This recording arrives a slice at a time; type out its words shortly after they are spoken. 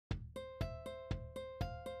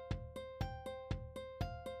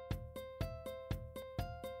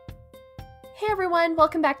Hey everyone,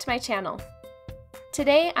 welcome back to my channel.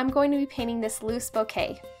 Today I'm going to be painting this loose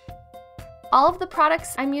bouquet. All of the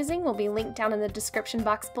products I'm using will be linked down in the description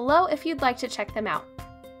box below if you'd like to check them out.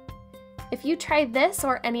 If you try this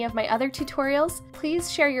or any of my other tutorials,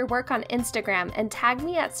 please share your work on Instagram and tag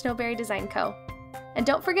me at Snowberry Design Co. And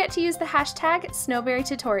don't forget to use the hashtag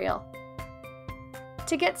 #SnowberryTutorial.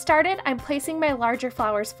 To get started, I'm placing my larger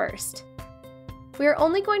flowers first. We are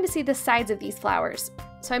only going to see the sides of these flowers,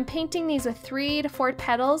 so I'm painting these with 3 to 4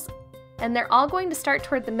 petals, and they're all going to start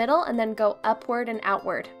toward the middle and then go upward and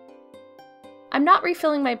outward. I'm not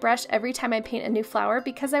refilling my brush every time I paint a new flower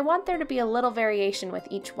because I want there to be a little variation with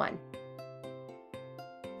each one.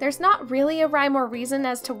 There's not really a rhyme or reason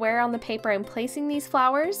as to where on the paper I'm placing these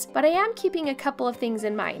flowers, but I am keeping a couple of things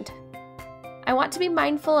in mind. I want to be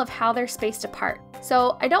mindful of how they're spaced apart,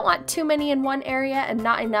 so I don't want too many in one area and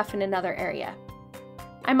not enough in another area.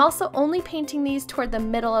 I'm also only painting these toward the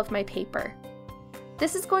middle of my paper.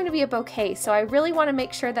 This is going to be a bouquet, so I really want to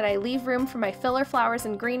make sure that I leave room for my filler flowers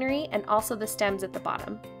and greenery and also the stems at the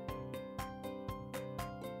bottom.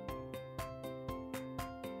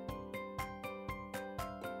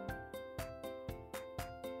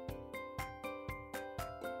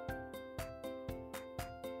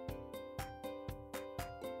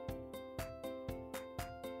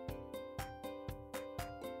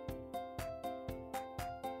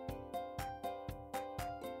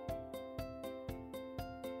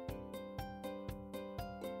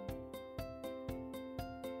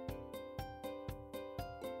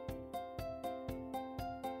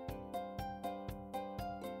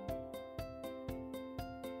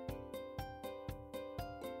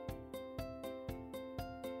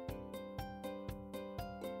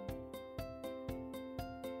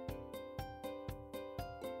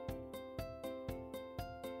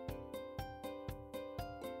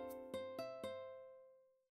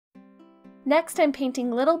 Next, I'm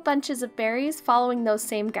painting little bunches of berries following those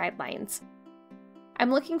same guidelines.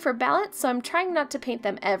 I'm looking for balance, so I'm trying not to paint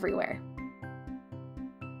them everywhere.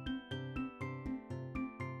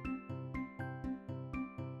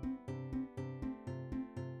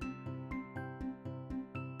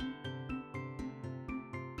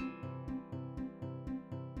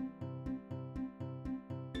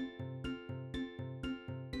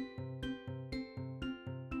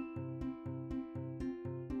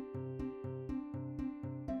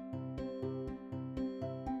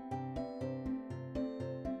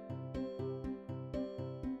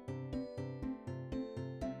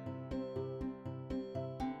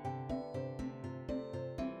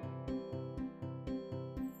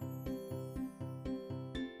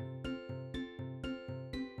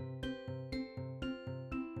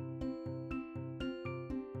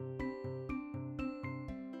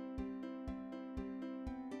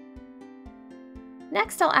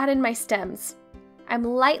 Next, I'll add in my stems. I'm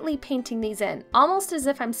lightly painting these in, almost as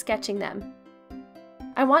if I'm sketching them.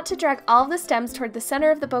 I want to drag all of the stems toward the center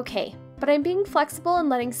of the bouquet, but I'm being flexible and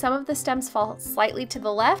letting some of the stems fall slightly to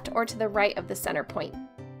the left or to the right of the center point.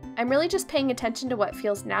 I'm really just paying attention to what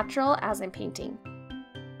feels natural as I'm painting.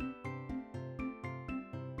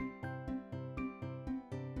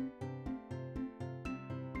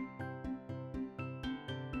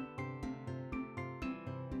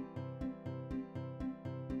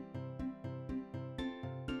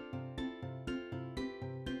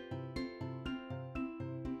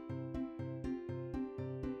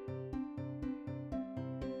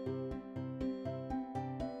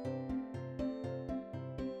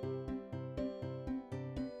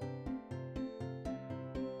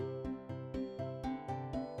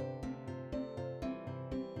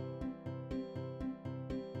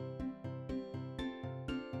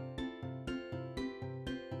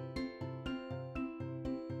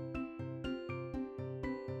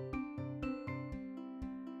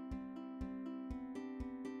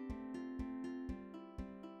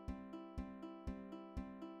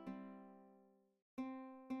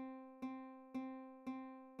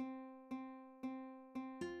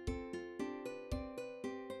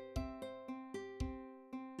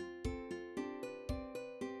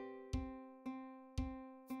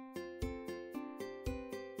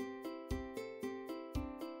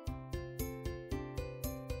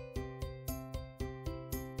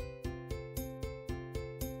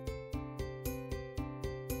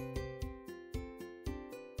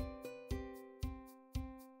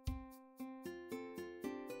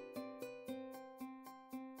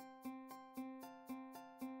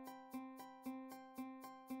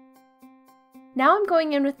 Now I'm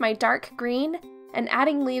going in with my dark green and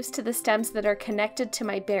adding leaves to the stems that are connected to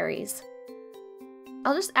my berries.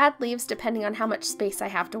 I'll just add leaves depending on how much space I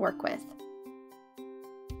have to work with.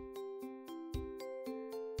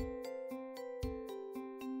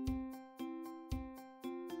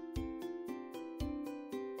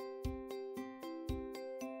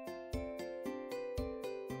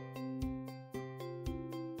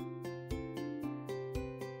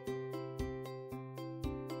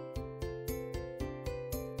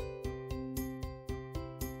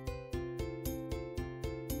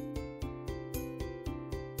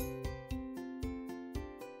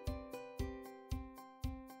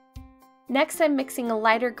 Next, I'm mixing a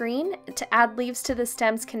lighter green to add leaves to the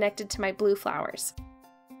stems connected to my blue flowers.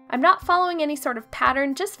 I'm not following any sort of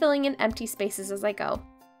pattern, just filling in empty spaces as I go.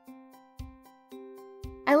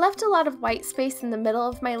 I left a lot of white space in the middle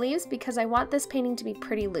of my leaves because I want this painting to be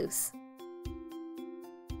pretty loose.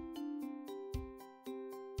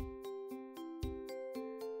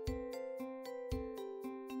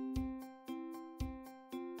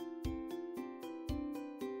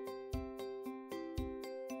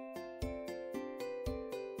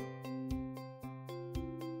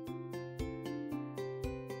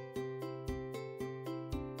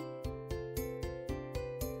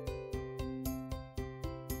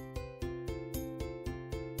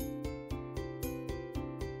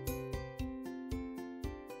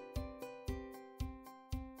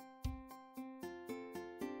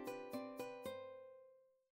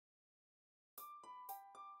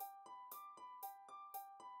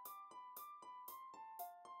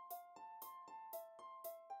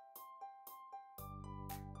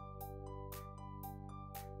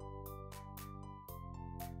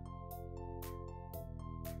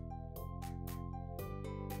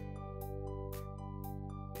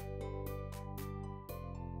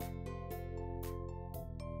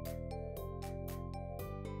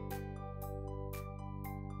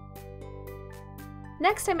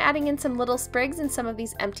 Next, I'm adding in some little sprigs in some of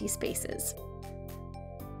these empty spaces.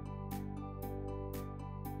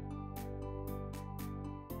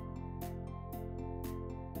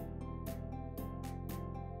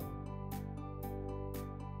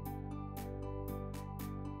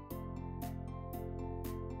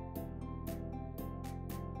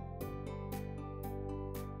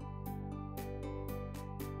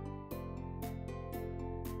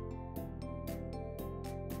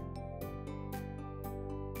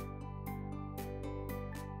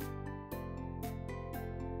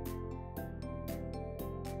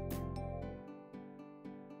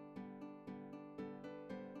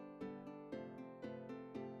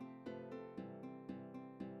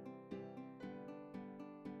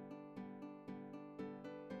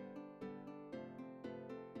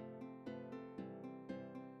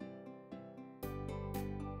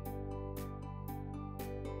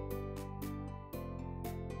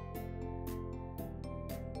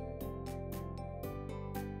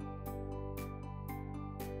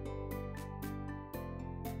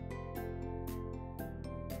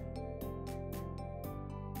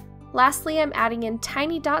 Lastly, I'm adding in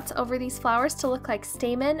tiny dots over these flowers to look like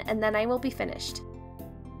stamen, and then I will be finished.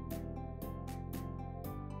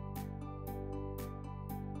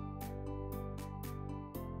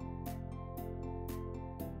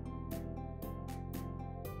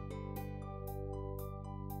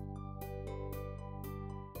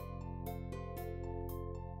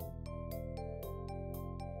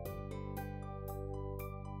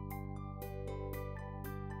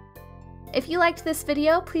 If you liked this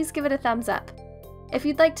video, please give it a thumbs up. If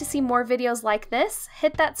you'd like to see more videos like this,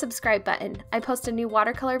 hit that subscribe button. I post a new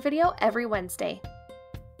watercolor video every Wednesday.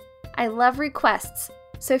 I love requests,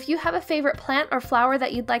 so if you have a favorite plant or flower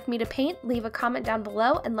that you'd like me to paint, leave a comment down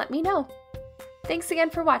below and let me know. Thanks again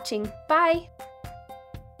for watching. Bye!